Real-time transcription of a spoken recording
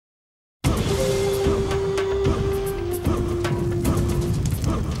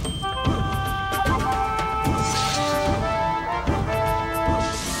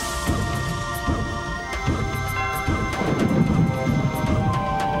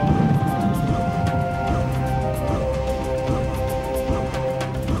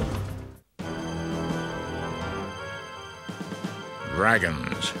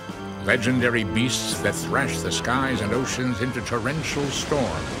Dragons, legendary beasts that thrash the skies and oceans into torrential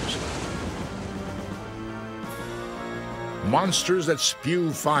storms. Monsters that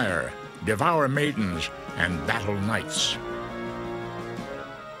spew fire, devour maidens, and battle knights.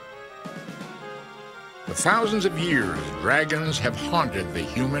 For thousands of years, dragons have haunted the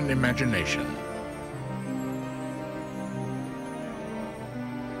human imagination.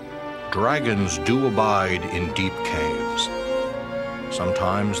 Dragons do abide in deep caves.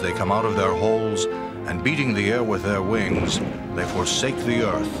 Sometimes they come out of their holes, and beating the air with their wings, they forsake the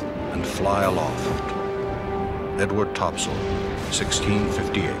earth and fly aloft. Edward Topsell,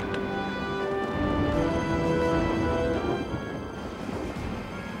 1658.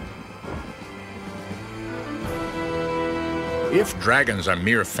 If dragons are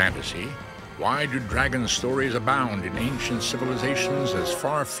mere fantasy, why do dragon stories abound in ancient civilizations as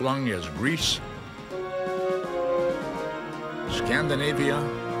far-flung as Greece, Scandinavia,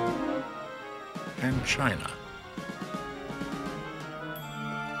 and China?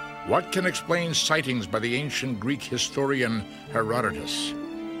 What can explain sightings by the ancient Greek historian Herodotus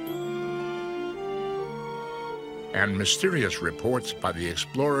and mysterious reports by the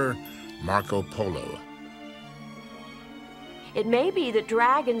explorer Marco Polo? It may be that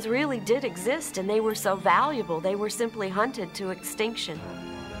dragons really did exist and they were so valuable they were simply hunted to extinction.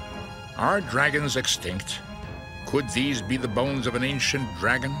 Are dragons extinct? Could these be the bones of an ancient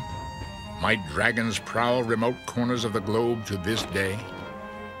dragon? Might dragons prowl remote corners of the globe to this day?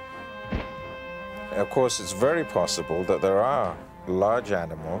 Of course, it's very possible that there are large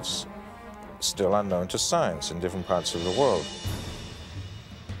animals still unknown to science in different parts of the world.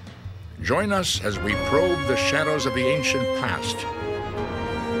 Join us as we probe the shadows of the ancient past to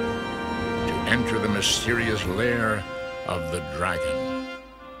enter the mysterious lair of the dragon.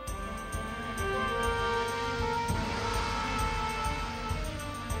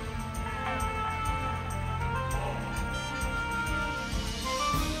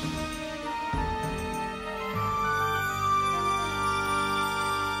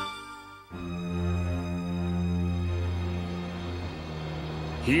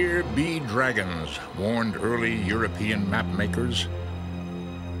 Here be dragons, warned early European mapmakers.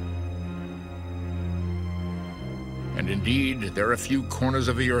 And indeed, there are few corners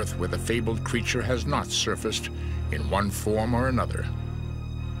of the earth where the fabled creature has not surfaced in one form or another.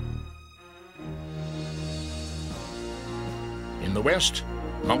 In the West,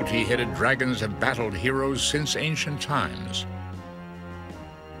 multi-headed dragons have battled heroes since ancient times.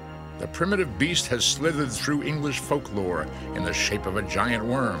 The primitive beast has slithered through English folklore in the shape of a giant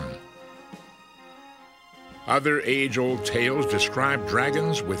worm. Other age-old tales describe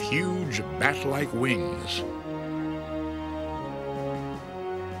dragons with huge bat-like wings.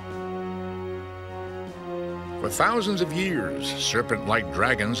 For thousands of years, serpent-like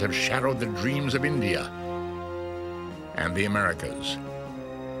dragons have shadowed the dreams of India and the Americas.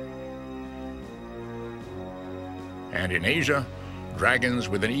 And in Asia, dragons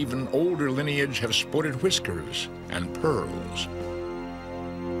with an even older lineage have sported whiskers and pearls.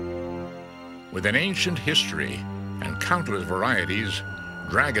 With an ancient history and countless varieties,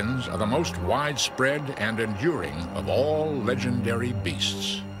 dragons are the most widespread and enduring of all legendary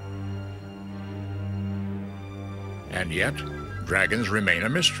beasts. And yet, dragons remain a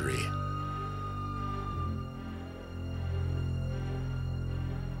mystery.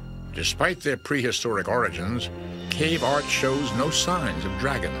 Despite their prehistoric origins, cave art shows no signs of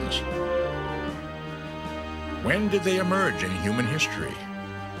dragons. When did they emerge in human history?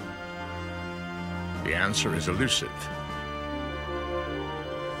 The answer is elusive.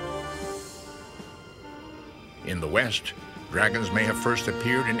 In the West, dragons may have first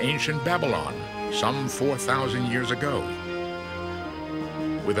appeared in ancient Babylon, some 4,000 years ago,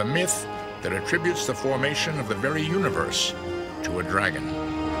 with a myth that attributes the formation of the very universe to a dragon.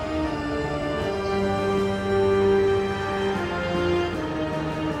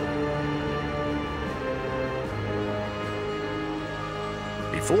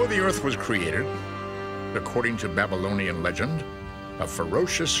 Before the earth was created, according to Babylonian legend, a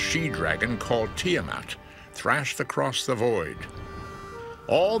ferocious she-dragon called Tiamat thrashed across the void.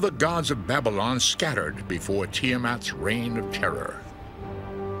 All the gods of Babylon scattered before Tiamat's reign of terror.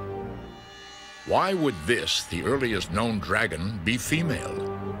 Why would this, the earliest known dragon, be female?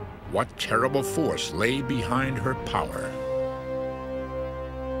 What terrible force lay behind her power?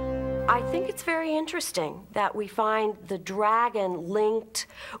 I think it's very interesting that we find the dragon linked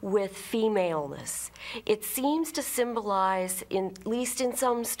with femaleness. It seems to symbolize, at least in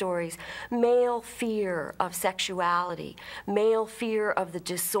some stories, male fear of sexuality, male fear of the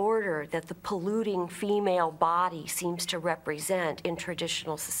disorder that the polluting female body seems to represent in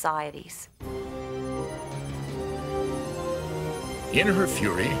traditional societies. In her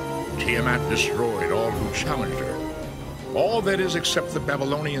fury, Tiamat destroyed all who challenged her. All that is except the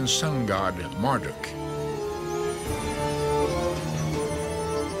Babylonian sun god Marduk.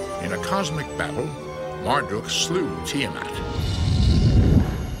 In a cosmic battle, Marduk slew Tiamat.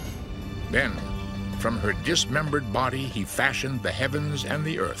 Then, from her dismembered body, he fashioned the heavens and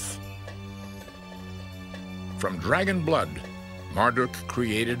the earth. From dragon blood, Marduk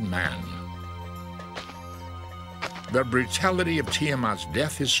created man. The brutality of Tiamat's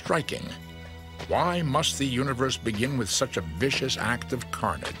death is striking. Why must the universe begin with such a vicious act of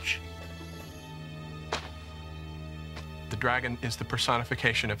carnage? The dragon is the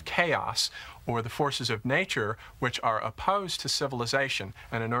personification of chaos, or the forces of nature which are opposed to civilization.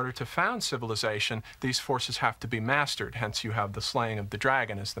 And in order to found civilization, these forces have to be mastered. Hence, you have the slaying of the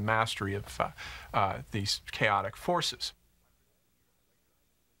dragon as the mastery of these chaotic forces.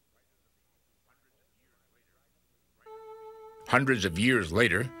 Hundreds of years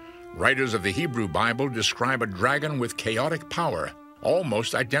later, writers of the Hebrew Bible describe a dragon with chaotic power,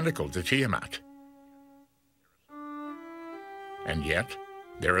 almost identical to Tiamat. And yet,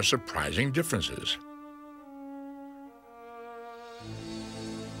 there are surprising differences.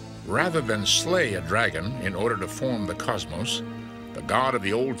 Rather than slay a dragon in order to form the cosmos, the God of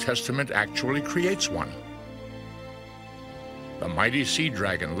the Old Testament actually creates one. The mighty sea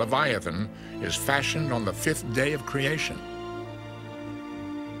dragon, Leviathan, is fashioned on the 5th day of creation.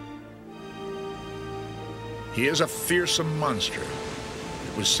 He is a fearsome monster.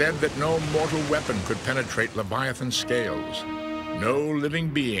 It was said that no mortal weapon could penetrate Leviathan's scales. No living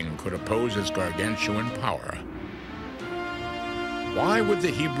being could oppose his gargantuan power. Why would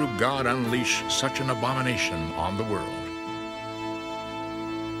the Hebrew God unleash such an abomination on the world?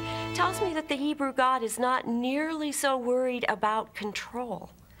 Tells me that the Hebrew God is not nearly so worried about control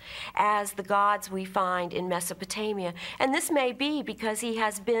as the gods we find in Mesopotamia. And this may be because he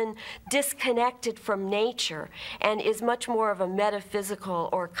has been disconnected from nature and is much more of a metaphysical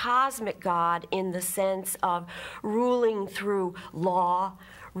or cosmic God in the sense of ruling through law,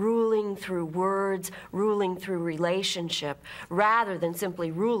 ruling through words, ruling through relationship, rather than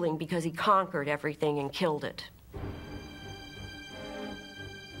simply ruling because he conquered everything and killed it.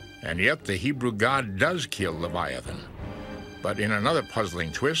 And yet the Hebrew God does kill Leviathan. But in another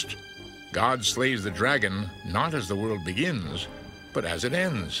puzzling twist, God slays the dragon not as the world begins, but as it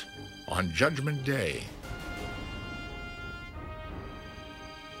ends, on Judgment Day.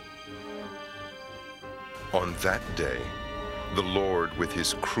 On that day, the Lord with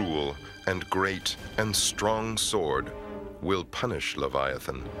his cruel and great and strong sword will punish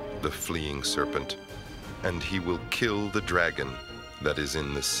Leviathan, the fleeing serpent, and he will kill the dragon that is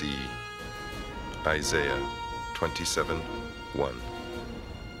in the sea. Isaiah 27:1.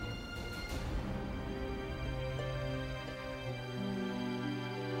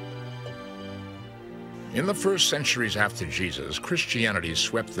 In the first centuries after Jesus, Christianity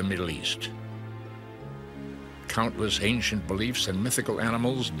swept the Middle East. Countless ancient beliefs and mythical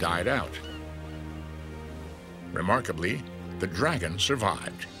animals died out. Remarkably, the dragon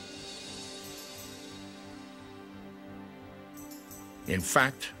survived. In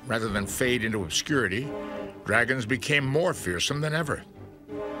fact, rather than fade into obscurity, dragons became more fearsome than ever.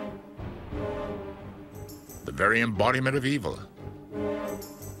 The very embodiment of evil.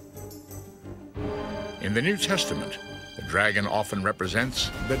 In the New Testament, the dragon often represents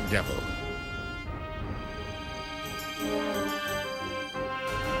the devil.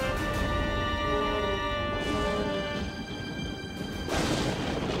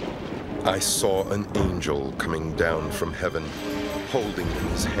 I saw an angel coming down from heaven, holding in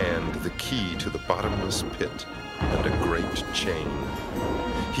his hand the key to the bottomless pit and a great chain.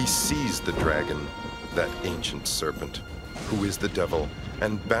 He seized the dragon, that ancient serpent, who is the devil,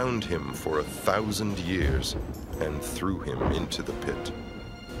 and bound him for 1,000 years, and threw him into the pit.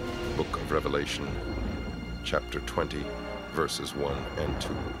 Book of Revelation, chapter 20, verses 1 and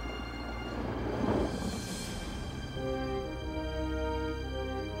 2.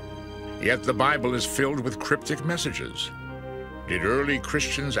 Yet the Bible is filled with cryptic messages. Did early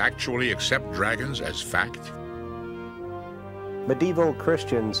Christians actually accept dragons as fact? Medieval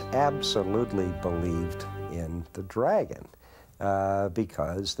Christians absolutely believed in the dragon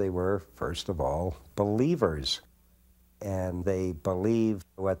because they were, first of all, believers. and they believed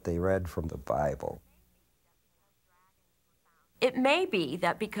what they read from the Bible. It may be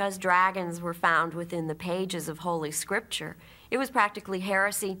that because dragons were found within the pages of Holy Scripture, it was practically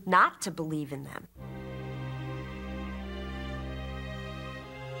heresy not to believe in them.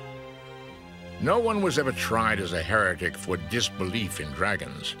 No one was ever tried as a heretic for disbelief in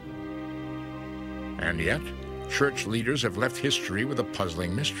dragons. And yet, church leaders have left history with a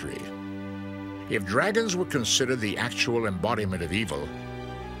puzzling mystery. If dragons were considered the actual embodiment of evil,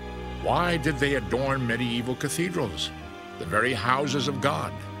 why did they adorn medieval cathedrals, the very houses of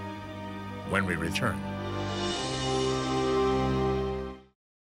God? When we return.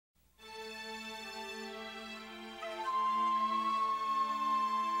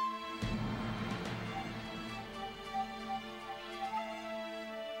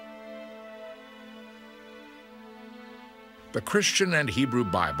 The Christian and Hebrew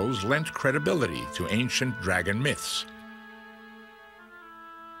Bibles lent credibility to ancient dragon myths.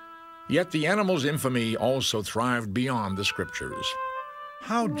 Yet the animal's infamy also thrived beyond the scriptures.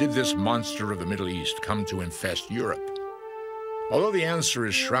 How did this monster of the Middle East come to infest Europe? Although the answer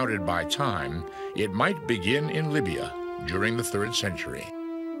is shrouded by time, it might begin in Libya during the 3rd century.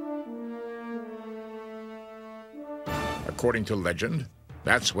 According to legend,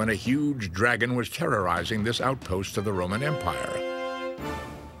 that's when a huge dragon was terrorizing this outpost of the Roman Empire.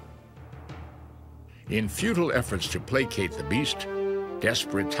 In futile efforts to placate the beast,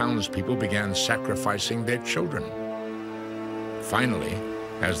 desperate townspeople began sacrificing their children. Finally,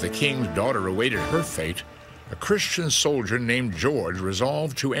 as the king's daughter awaited her fate, a Christian soldier named George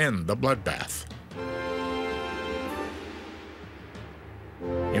resolved to end the bloodbath.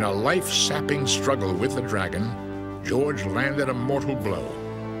 In a life-sapping struggle with the dragon, George landed a mortal blow.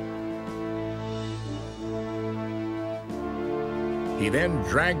 He then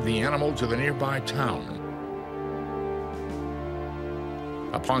dragged the animal to the nearby town.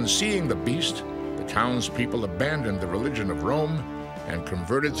 Upon seeing the beast, the townspeople abandoned the religion of Rome and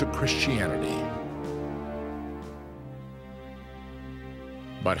converted to Christianity.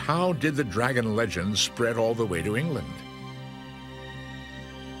 But how did the dragon legend spread all the way to England?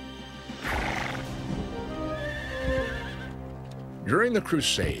 During the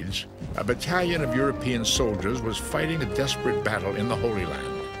Crusades, a battalion of European soldiers was fighting a desperate battle in the Holy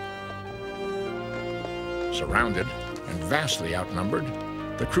Land. Surrounded and vastly outnumbered,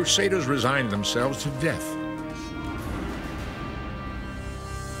 the Crusaders resigned themselves to death.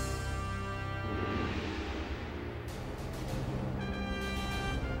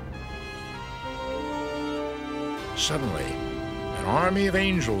 Suddenly, an army of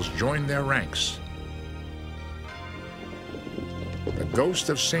angels joined their ranks. The ghost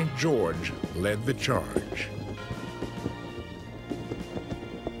of St. George led the charge.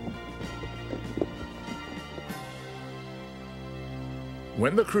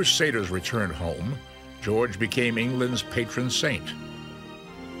 When the Crusaders returned home, George became England's patron saint.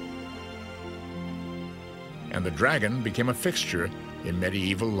 And the dragon became a fixture in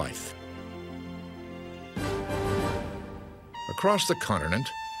medieval life. Across the continent,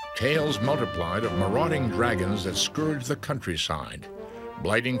 tales multiplied of marauding dragons that scourged the countryside,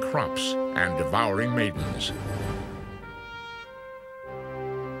 blighting crops and devouring maidens.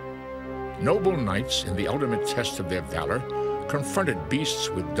 Noble knights, in the ultimate test of their valor, confronted beasts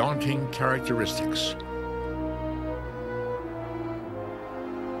with daunting characteristics.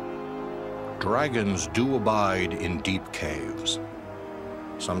 Dragons do abide in deep caves.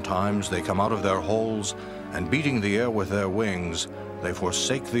 Sometimes they come out of their holes, and beating the air with their wings, they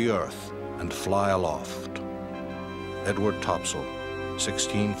forsake the earth and fly aloft. Edward Topsell,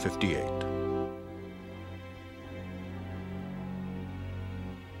 1658.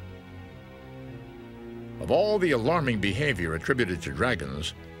 Of all the alarming behavior attributed to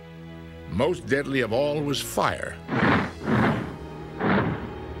dragons, most deadly of all was fire.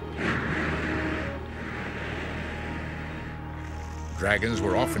 Dragons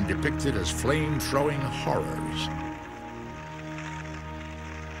were often depicted as flame-throwing horrors.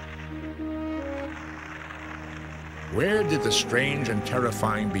 Where did the strange and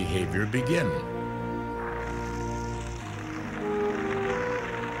terrifying behavior begin?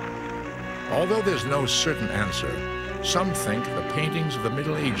 Although there's no certain answer, some think the paintings of the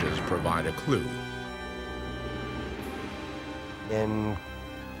Middle Ages provide a clue. In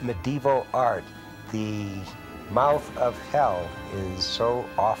medieval art, the mouth of hell is so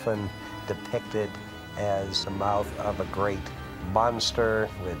often depicted as the mouth of a great monster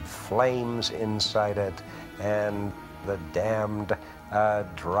with flames inside it, and the damned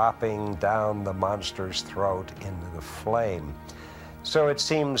dropping down the monster's throat into the flame. So it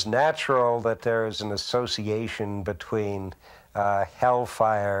seems natural that there is an association between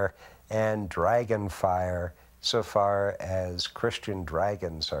hellfire and dragon fire so far as Christian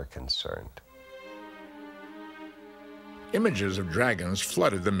dragons are concerned. Images of dragons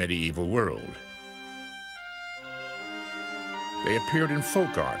flooded the medieval world. They appeared in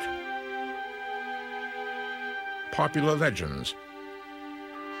folk art, popular legends,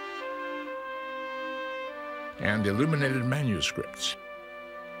 and illuminated manuscripts.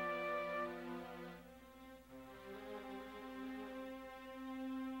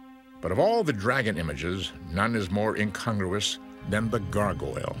 But of all the dragon images, none is more incongruous than the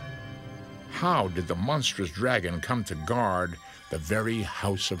gargoyle. How did the monstrous dragon come to guard the very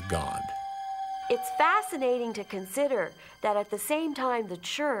house of God? It's fascinating to consider that at the same time the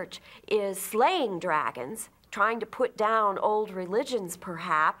church is slaying dragons, trying to put down old religions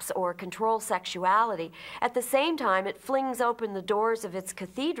perhaps, or control sexuality, at the same time it flings open the doors of its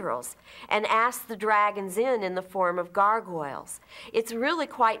cathedrals and asks the dragons in the form of gargoyles. It's really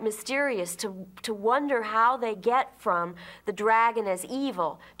quite mysterious to wonder how they get from the dragon as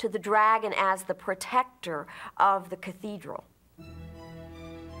evil to the dragon as the protector of the cathedral.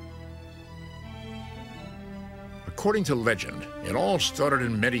 According to legend, it all started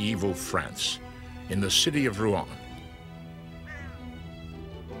in medieval France, in the city of Rouen.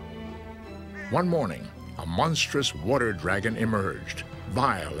 One morning, a monstrous water dragon emerged,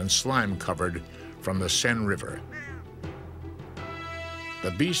 vile and slime-covered, from the Seine River.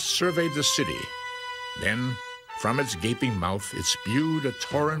 The beast surveyed the city. Then, from its gaping mouth, it spewed a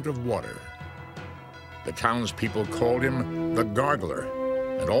torrent of water. The townspeople called him the Gargler,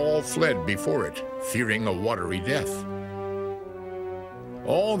 and all fled before it, fearing a watery death.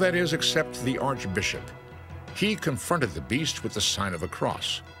 All that is except the archbishop. He confronted the beast with the sign of a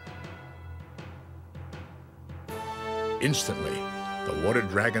cross. Instantly, the water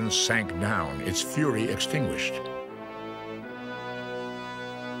dragon sank down, its fury extinguished.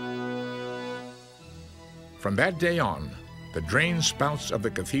 From that day on, the drain spouts of the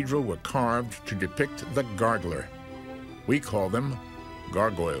cathedral were carved to depict the Gargler. We call them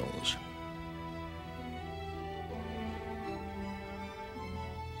gargoyles.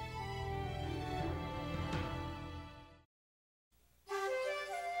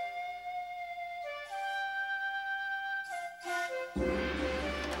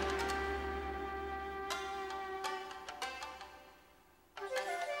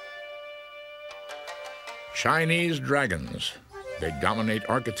 Chinese dragons. They dominate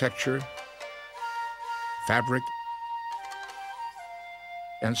architecture, fabric,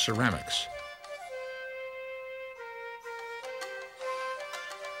 and ceramics.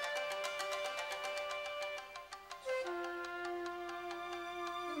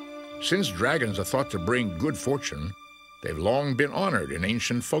 Since dragons are thought to bring good fortune, they've long been honored in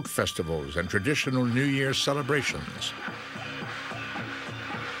ancient folk festivals and traditional New Year celebrations.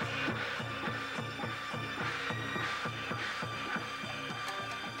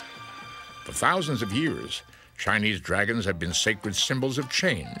 For thousands of years, Chinese dragons have been sacred symbols of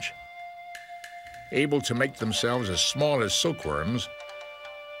change, able to make themselves as small as silkworms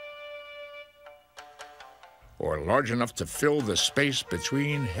or large enough to fill the space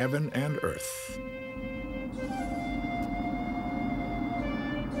between heaven and earth.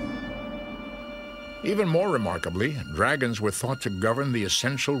 Even more remarkably, dragons were thought to govern the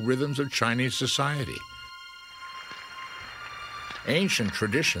essential rhythms of Chinese society. Ancient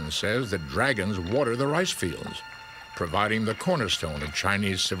tradition says that dragons water the rice fields, providing the cornerstone of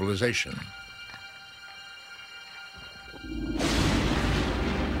Chinese civilization.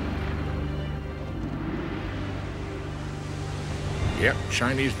 Yet,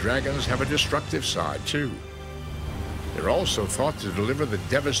 Chinese dragons have a destructive side, too. They're also thought to deliver the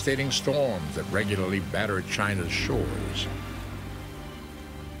devastating storms that regularly batter China's shores.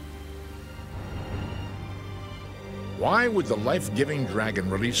 Why would the life-giving dragon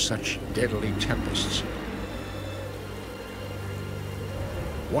release such deadly tempests?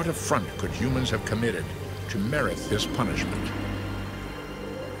 What affront could humans have committed to merit this punishment?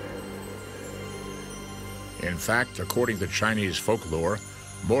 In fact, according to Chinese folklore,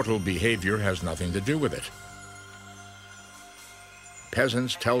 mortal behavior has nothing to do with it.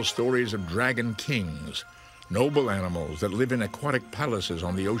 Peasants tell stories of dragon kings, noble animals that live in aquatic palaces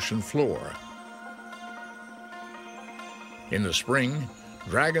on the ocean floor. In the spring,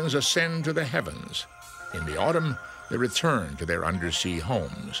 dragons ascend to the heavens. In the autumn, they return to their undersea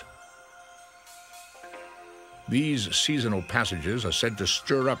homes. These seasonal passages are said to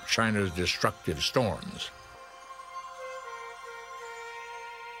stir up China's destructive storms.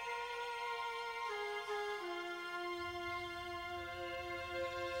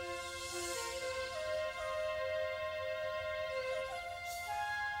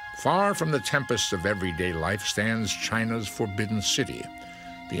 Far from the tempests of everyday life stands China's forbidden city,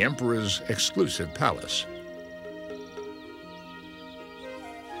 the emperor's exclusive palace.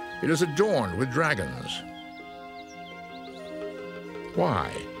 It is adorned with dragons.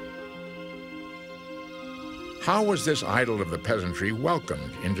 Why? How was this idol of the peasantry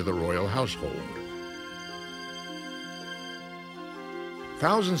welcomed into the royal household?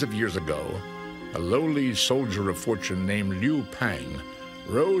 Thousands of years ago, a lowly soldier of fortune named Liu Pang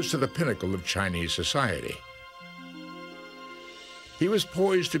rose to the pinnacle of Chinese society. He was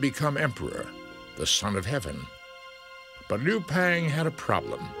poised to become emperor, the son of heaven. But Liu Pang had a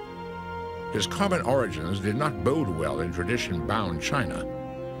problem. His common origins did not bode well in tradition-bound China.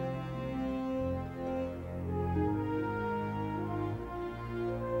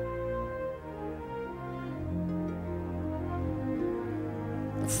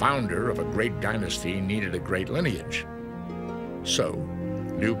 The founder of a great dynasty needed a great lineage. So,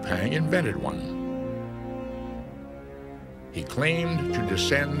 Liu Pang invented one. He claimed to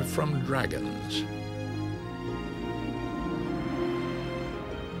descend from dragons.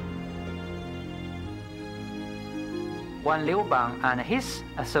 When Liu Bang and his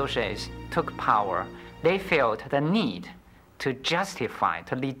associates took power, they felt the need to justify,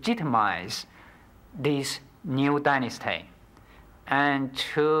 to legitimize this new dynasty and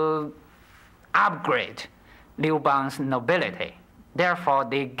to upgrade Liu Bang's nobility. Therefore,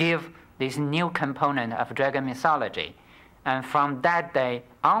 they give this new component of dragon mythology. And from that day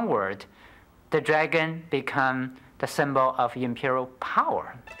onward, the dragon became the symbol of imperial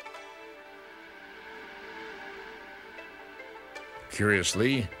power.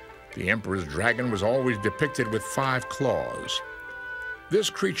 Curiously, the emperor's dragon was always depicted with 5 claws. This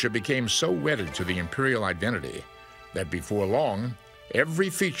creature became so wedded to the imperial identity that before long, every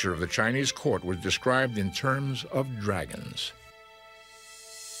feature of the Chinese court was described in terms of dragons.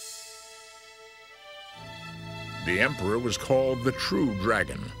 The emperor was called the true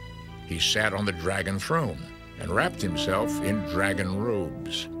dragon. He sat on the dragon throne and wrapped himself in dragon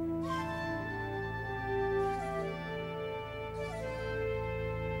robes.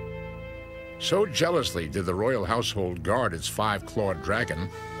 So jealously did the royal household guard its 5-clawed dragon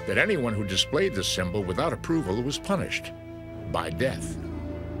that anyone who displayed the symbol without approval was punished by death.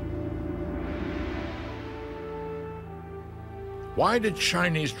 Why did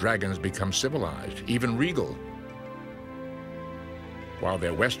Chinese dragons become civilized, even regal, while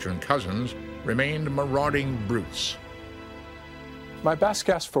their Western cousins remained marauding brutes? My best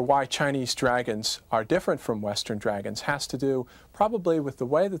guess for why Chinese dragons are different from Western dragons has to do probably with the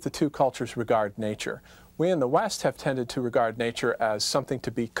way that the two cultures regard nature. We in the West have tended to regard nature as something to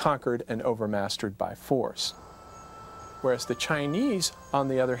be conquered and overmastered by force, whereas the Chinese, on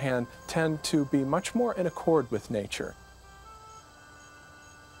the other hand, tend to be much more in accord with nature.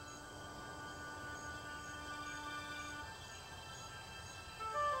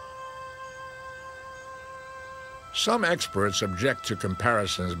 Some experts object to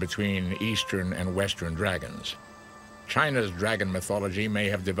comparisons between Eastern and Western dragons. China's dragon mythology may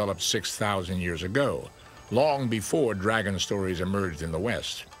have developed 6,000 years ago, long before dragon stories emerged in the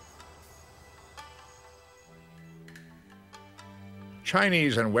West.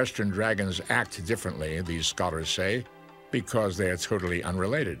 Chinese and Western dragons act differently, these scholars say, because they are totally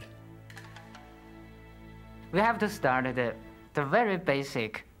unrelated. We have to start at the very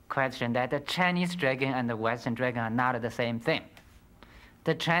basic question that the Chinese dragon and the Western dragon are not the same thing.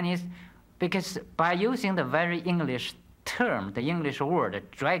 The Chinese, because by using the very English term, the English word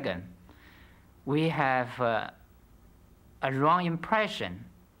dragon, we have a wrong impression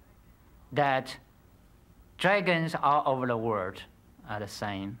that dragons all over the world are the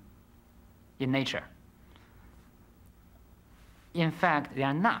same in nature. In fact, they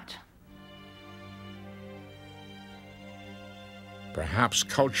are not. Perhaps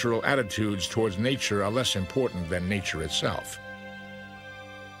cultural attitudes towards nature are less important than nature itself.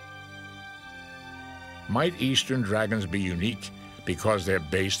 Might Eastern dragons be unique because they're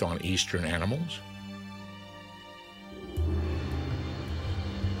based on Eastern animals?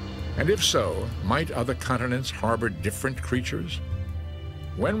 And if so, might other continents harbor different creatures?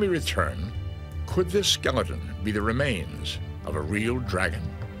 When we return, could this skeleton be the remains of a real dragon?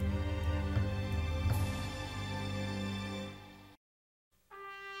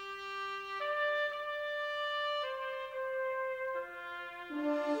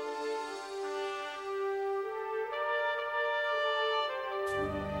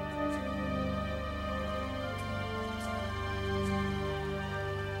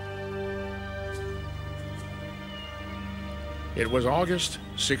 It was August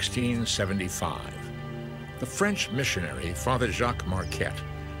 1675. The French missionary, Father Jacques Marquette,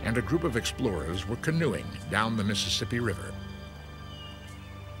 and a group of explorers were canoeing down the Mississippi River.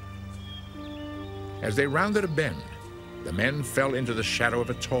 As they rounded a bend, the men fell into the shadow of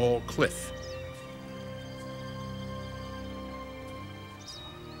a tall cliff.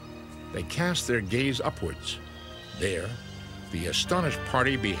 They cast their gaze upwards. There, the astonished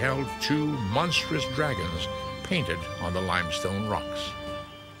party beheld two monstrous dragons painted on the limestone rocks.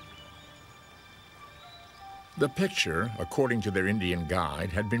 The picture, according to their Indian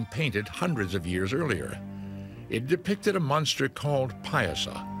guide, had been painted hundreds of years earlier. It depicted a monster called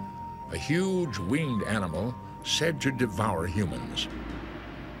Pyasa, a huge winged animal said to devour humans.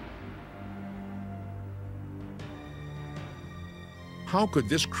 How could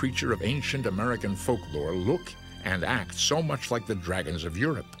this creature of ancient American folklore look and act so much like the dragons of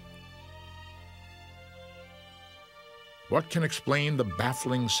Europe? What can explain the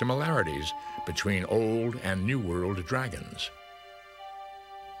baffling similarities between Old and New World dragons?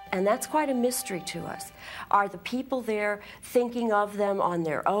 And that's quite a mystery to us. Are the people there thinking of them on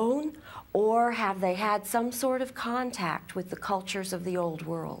their own, or have they had some sort of contact with the cultures of the Old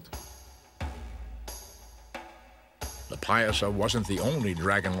World? The Pyasa wasn't the only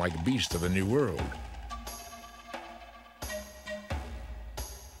dragon-like beast of the New World.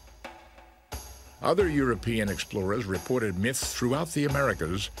 Other European explorers reported myths throughout the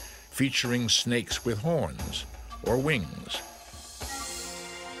Americas featuring snakes with horns or wings.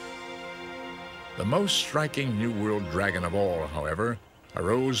 The most striking New World dragon of all, however,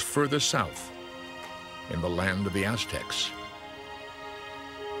 arose further south, in the land of the Aztecs.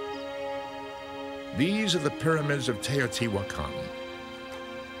 These are the pyramids of Teotihuacan,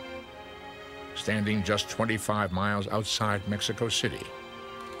 standing just 25 miles outside Mexico City.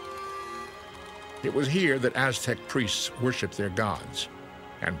 It was here that Aztec priests worshiped their gods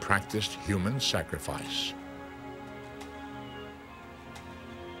and practiced human sacrifice.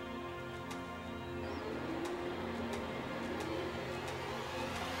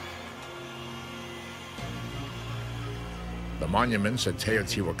 The monuments at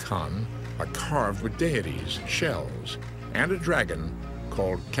Teotihuacan are carved with deities, shells, and a dragon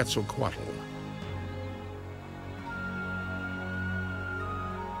called Quetzalcoatl.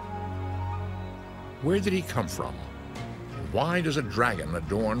 Where did he come from? Why does a dragon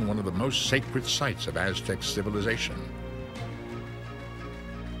adorn one of the most sacred sites of Aztec civilization?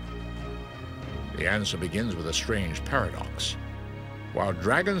 The answer begins with a strange paradox. While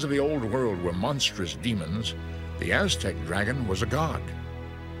dragons of the Old World were monstrous demons, the Aztec dragon was a god.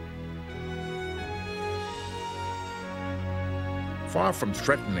 Far from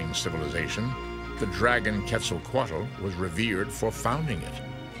threatening civilization, the dragon Quetzalcoatl was revered for founding it.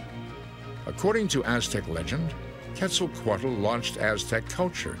 According to Aztec legend, Quetzalcoatl launched Aztec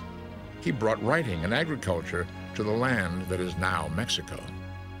culture. He brought writing and agriculture to the land that is now Mexico.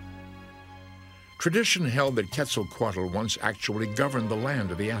 Tradition held that Quetzalcoatl once actually governed the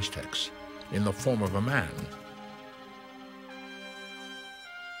land of the Aztecs in the form of a man.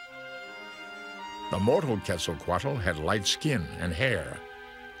 The mortal Quetzalcoatl had light skin and hair.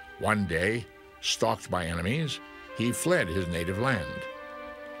 One day, stalked by enemies, he fled his native land.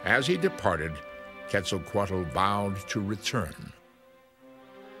 As he departed, Quetzalcoatl vowed to return.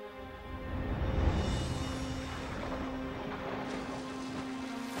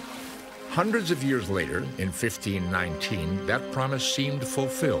 Hundreds of years later, in 1519, that promise seemed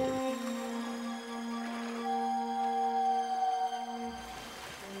fulfilled.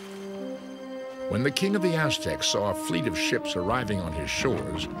 When the king of the Aztecs saw a fleet of ships arriving on his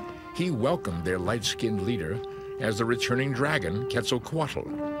shores, he welcomed their light-skinned leader as the returning dragon Quetzalcoatl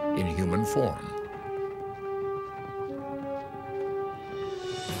in human form.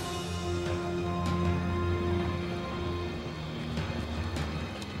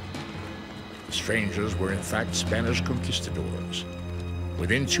 The strangers were in fact Spanish conquistadors.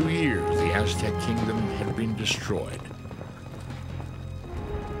 Within 2 years, the Aztec kingdom had been destroyed.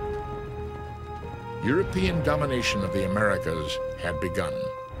 European domination of the Americas had begun.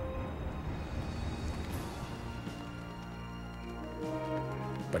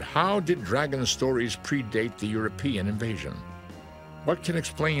 But how did dragon stories predate the European invasion? What can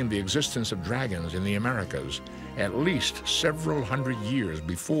explain the existence of dragons in the Americas at least several hundred years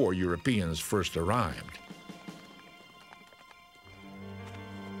before Europeans first arrived?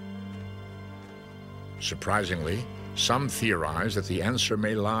 Surprisingly, some theorize that the answer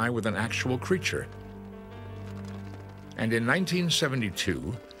may lie with an actual creature. And in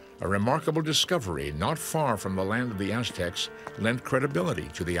 1972, a remarkable discovery not far from the land of the Aztecs lent credibility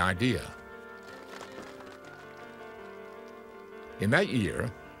to the idea. In that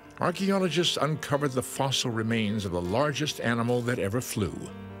year, archaeologists uncovered the fossil remains of the largest animal that ever flew,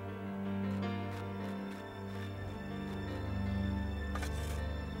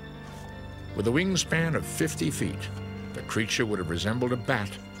 With a wingspan of 50 feet, the creature would have resembled a bat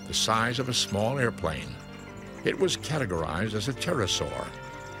the size of a small airplane. It was categorized as a pterosaur,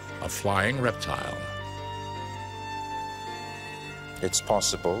 a flying reptile. It's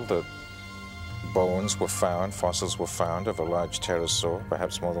possible that bones were found, fossils were found of a large pterosaur,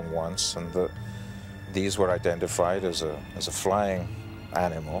 perhaps more than once, and that these were identified as a flying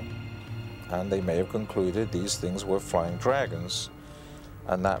animal, and they may have concluded these things were flying dragons.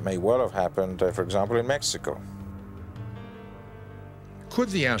 And that may well have happened, for example, in Mexico. Could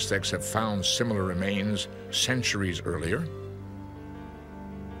the Aztecs have found similar remains centuries earlier?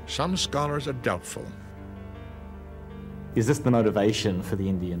 Some scholars are doubtful. Is this the motivation for the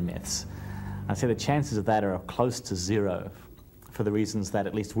Indian myths? I'd say the chances of that are close to zero, for the reasons that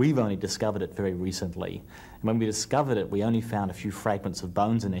at least we've only discovered it very recently. And when we discovered it, we only found a few fragments of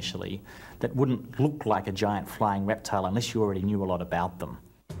bones initially that wouldn't look like a giant flying reptile unless you already knew a lot about them.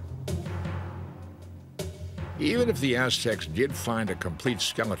 Even if the Aztecs did find a complete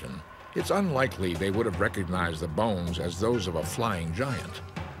skeleton, it's unlikely they would have recognized the bones as those of a flying giant.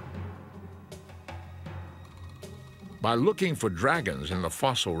 By looking for dragons in the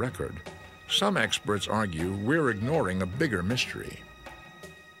fossil record, some experts argue we're ignoring a bigger mystery.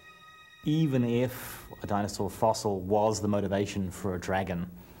 Even if a dinosaur fossil was the motivation for a dragon,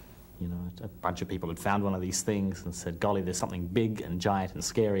 you know, a bunch of people had found one of these things and said, golly, there's something big and giant and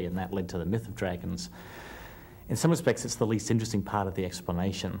scary, and that led to the myth of dragons. In some respects, it's the least interesting part of the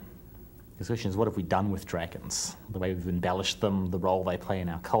explanation. The question is, what have we done with dragons? The way we've embellished them, the role they play in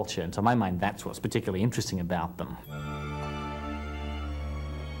our culture. And to my mind, that's what's particularly interesting about them.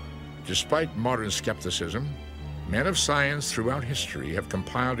 Despite modern skepticism, men of science throughout history have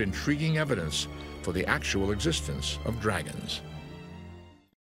compiled intriguing evidence for the actual existence of dragons.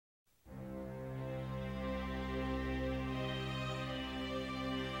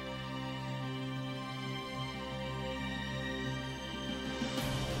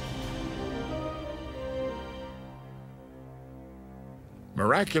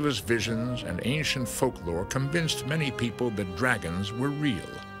 Miraculous visions and ancient folklore convinced many people that dragons were real.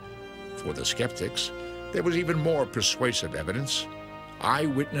 For the skeptics, there was even more persuasive evidence: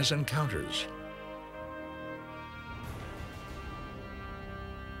 eyewitness encounters.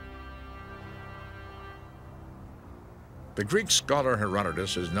 The Greek scholar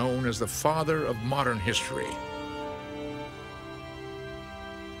Herodotus is known as the father of modern history.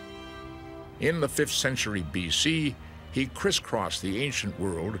 In the 5th century BC, he crisscrossed the ancient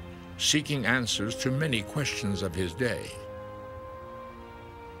world, seeking answers to many questions of his day.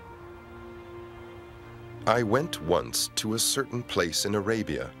 I went once to a certain place in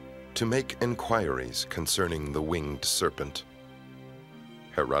Arabia to make inquiries concerning the winged serpent.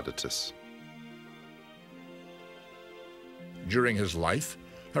 Herodotus. During his life,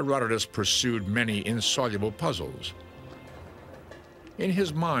 Herodotus pursued many insoluble puzzles. In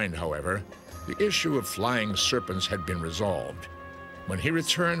his mind, however, the issue of flying serpents had been resolved. When he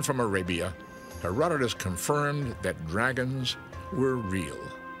returned from Arabia, Herodotus confirmed that dragons were real.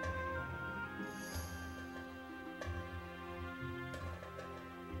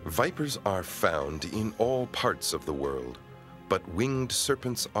 Vipers are found in all parts of the world, but winged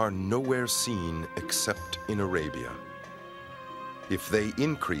serpents are nowhere seen except in Arabia. If they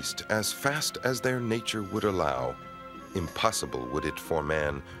increased as fast as their nature would allow, impossible would it for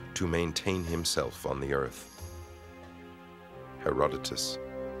man to maintain himself on the earth. Herodotus.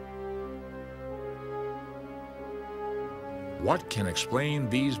 What can explain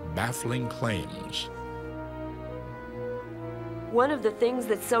these baffling claims? One of the things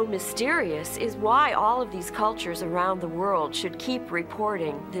that's so mysterious is why all of these cultures around the world should keep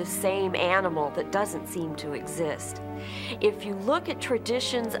reporting this same animal that doesn't seem to exist. If you look at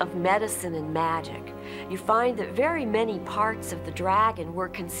traditions of medicine and magic, you find that very many parts of the dragon were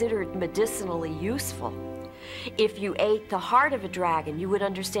considered medicinally useful. If you ate the heart of a dragon, you would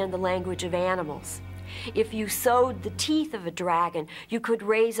understand the language of animals. If you sowed the teeth of a dragon, you could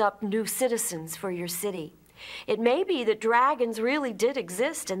raise up new citizens for your city. It may be that dragons really did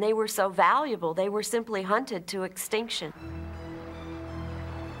exist and they were so valuable they were simply hunted to extinction.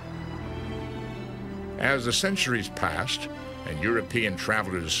 As the centuries passed and European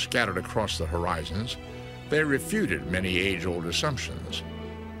travelers scattered across the horizons, they refuted many age-old assumptions.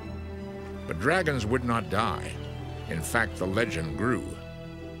 But dragons would not die. In fact, the legend grew.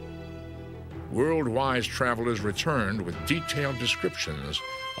 World-wise travelers returned with detailed descriptions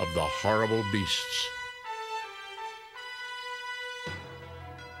of the horrible beasts.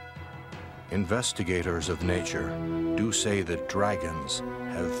 Investigators of nature do say that dragons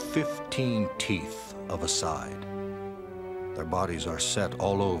have 15 teeth of a side. Their bodies are set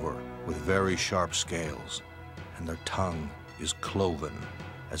all over with very sharp scales, and their tongue is cloven,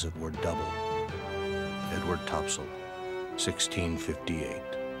 as it were double. Edward Topsell, 1658.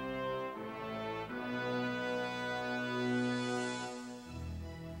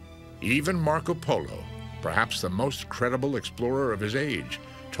 Even Marco Polo, perhaps the most credible explorer of his age,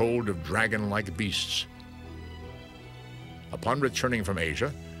 told of dragon-like beasts. Upon returning from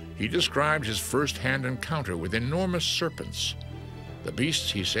Asia, he described his first-hand encounter with enormous serpents. The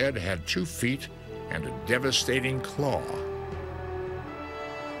beasts, he said, had 2 feet and a devastating claw.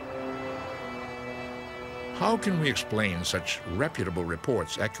 How can we explain such reputable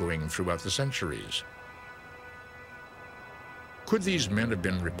reports echoing throughout the centuries? Could these men have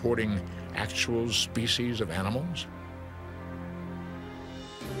been reporting actual species of animals?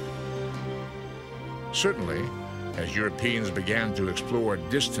 Certainly, as Europeans began to explore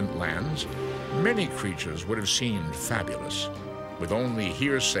distant lands, many creatures would have seemed fabulous. With only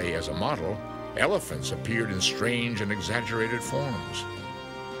hearsay as a model, elephants appeared in strange and exaggerated forms.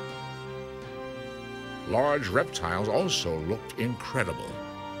 Large reptiles also looked incredible.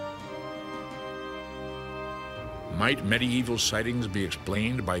 Might medieval sightings be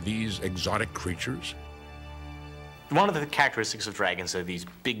explained by these exotic creatures? One of the characteristics of dragons are these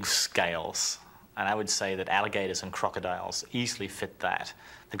big scales, and I would say that alligators and crocodiles easily fit that.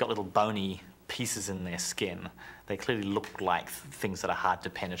 They've got little bony pieces in their skin. They clearly look like things that are hard to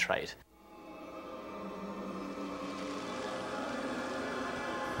penetrate.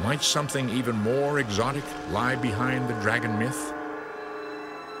 Might something even more exotic lie behind the dragon myth?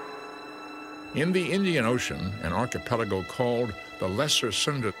 In the Indian Ocean, an archipelago called the Lesser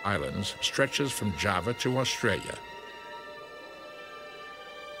Sunda Islands stretches from Java to Australia.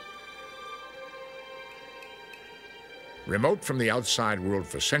 Remote from the outside world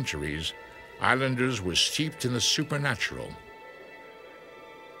for centuries, islanders were steeped in the supernatural.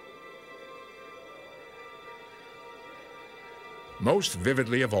 Most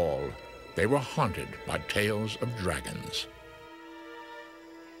vividly of all, they were haunted by tales of dragons.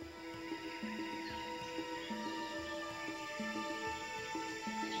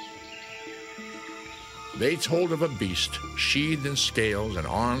 They told of a beast sheathed in scales and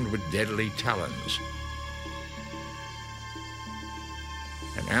armed with deadly talons.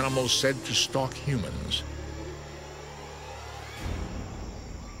 An animal said to stalk humans.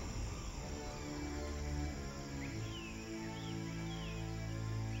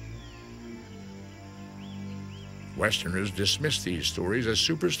 Westerners dismissed these stories as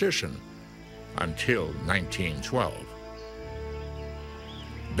superstition until 1912.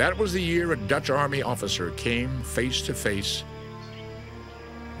 That was the year a Dutch army officer came face to face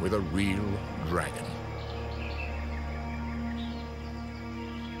with a real dragon.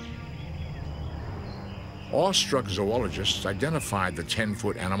 Awestruck zoologists identified the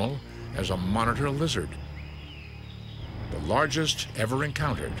 10-foot animal as a monitor lizard, the largest ever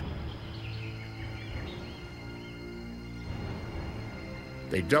encountered.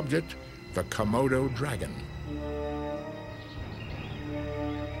 They dubbed it the Komodo dragon.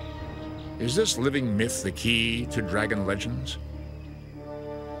 Is this living myth the key to dragon legends?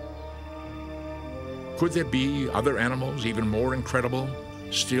 Could there be other animals even more incredible,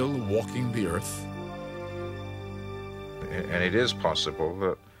 still walking the earth? And it is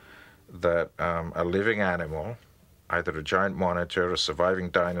possible that a living animal, either a giant monitor, a surviving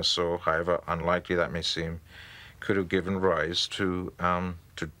dinosaur, however unlikely that may seem, could have given rise to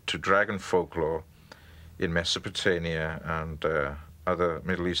dragon folklore in Mesopotamia and other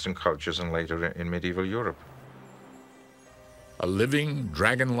Middle Eastern cultures and later in medieval Europe. A living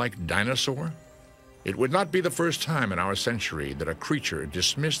dragon-like dinosaur? It would not be the first time in our century that a creature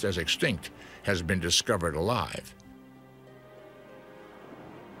dismissed as extinct has been discovered alive.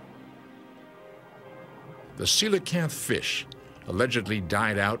 The coelacanth fish allegedly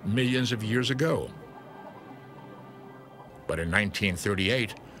died out millions of years ago. But in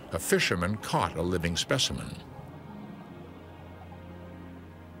 1938, a fisherman caught a living specimen.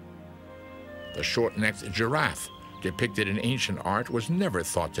 The short-necked giraffe depicted in ancient art was never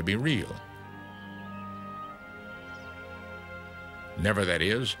thought to be real. Never, that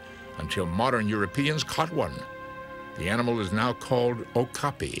is, until modern Europeans caught one. The animal is now called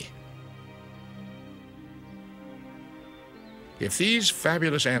okapi. If these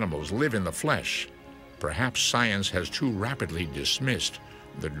fabulous animals live in the flesh, perhaps science has too rapidly dismissed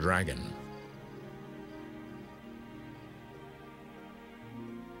the dragon.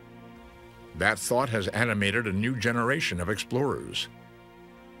 That thought has animated a new generation of explorers.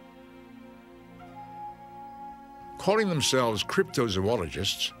 Calling themselves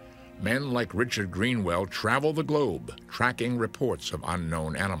cryptozoologists, men like Richard Greenwell travel the globe, tracking reports of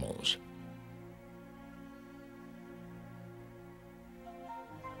unknown animals.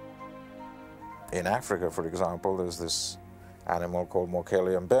 In Africa, for example, there's this animal called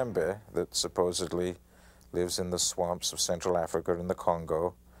Mokele mbembe that supposedly lives in the swamps of Central Africa in the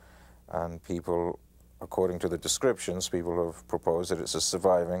Congo. And people, according to the descriptions, people have proposed that it's a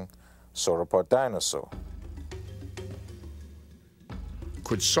surviving sauropod dinosaur.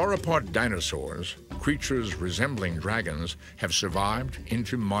 Could sauropod dinosaurs, creatures resembling dragons, have survived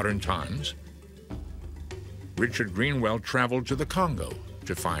into modern times? Richard Greenwell traveled to the Congo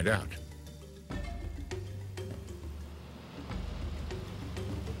to find out.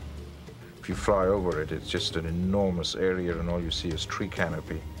 If you fly over it, it's just an enormous area and all you see is tree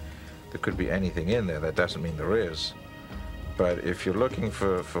canopy. There could be anything in there, that doesn't mean there is. But if you're looking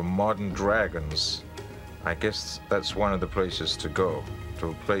for modern dragons, I guess that's one of the places to go,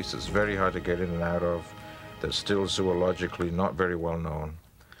 to a place that's very hard to get in and out of, that's still zoologically not very well known.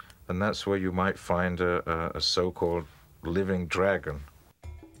 And that's where you might find a so-called living dragon.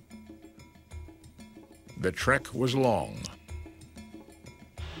 The trek was long,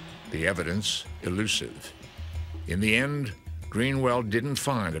 the evidence elusive. In the end, Greenwell didn't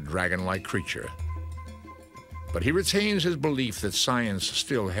find a dragon-like creature. But he retains his belief that science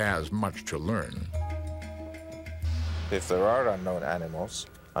still has much to learn. If there are unknown animals,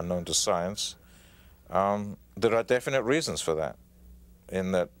 unknown to science, there are definite reasons for that,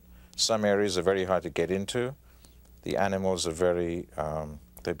 in that some areas are very hard to get into, the animals are very,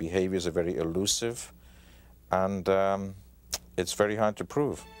 their behaviors are very elusive, and it's very hard to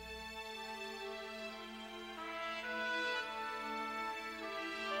prove.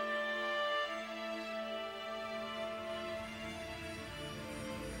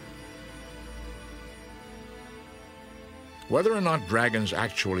 Whether or not dragons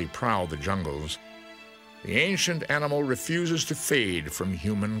actually prowl the jungles, the ancient animal refuses to fade from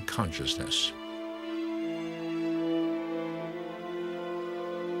human consciousness.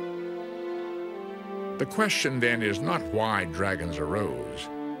 The question then is not why dragons arose,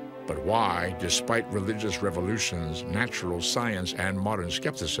 but why, despite religious revolutions, natural science, and modern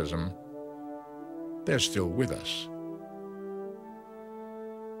skepticism, they're still with us.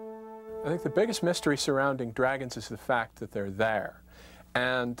 I think the biggest mystery surrounding dragons is the fact that they're there.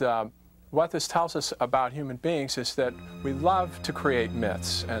 And what this tells us about human beings is that we love to create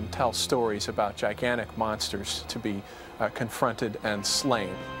myths and tell stories about gigantic monsters to be confronted and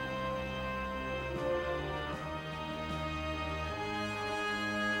slain.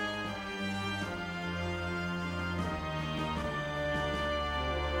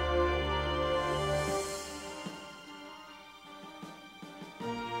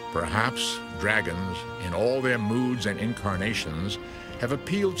 Perhaps dragons, in all their moods and incarnations, have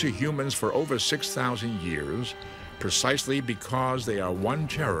appealed to humans for over 6,000 years, precisely because they are one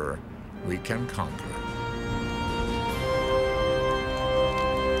terror we can conquer.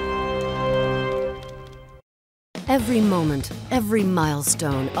 Every moment, every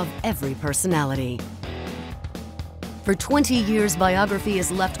milestone of every personality. For 20 years, Biography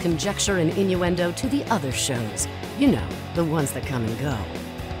has left conjecture and innuendo to the other shows. You know, the ones that come and go.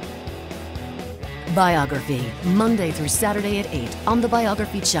 Biography, Monday through Saturday at 8 on the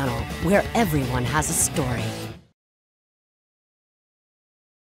Biography channel, where everyone has a story.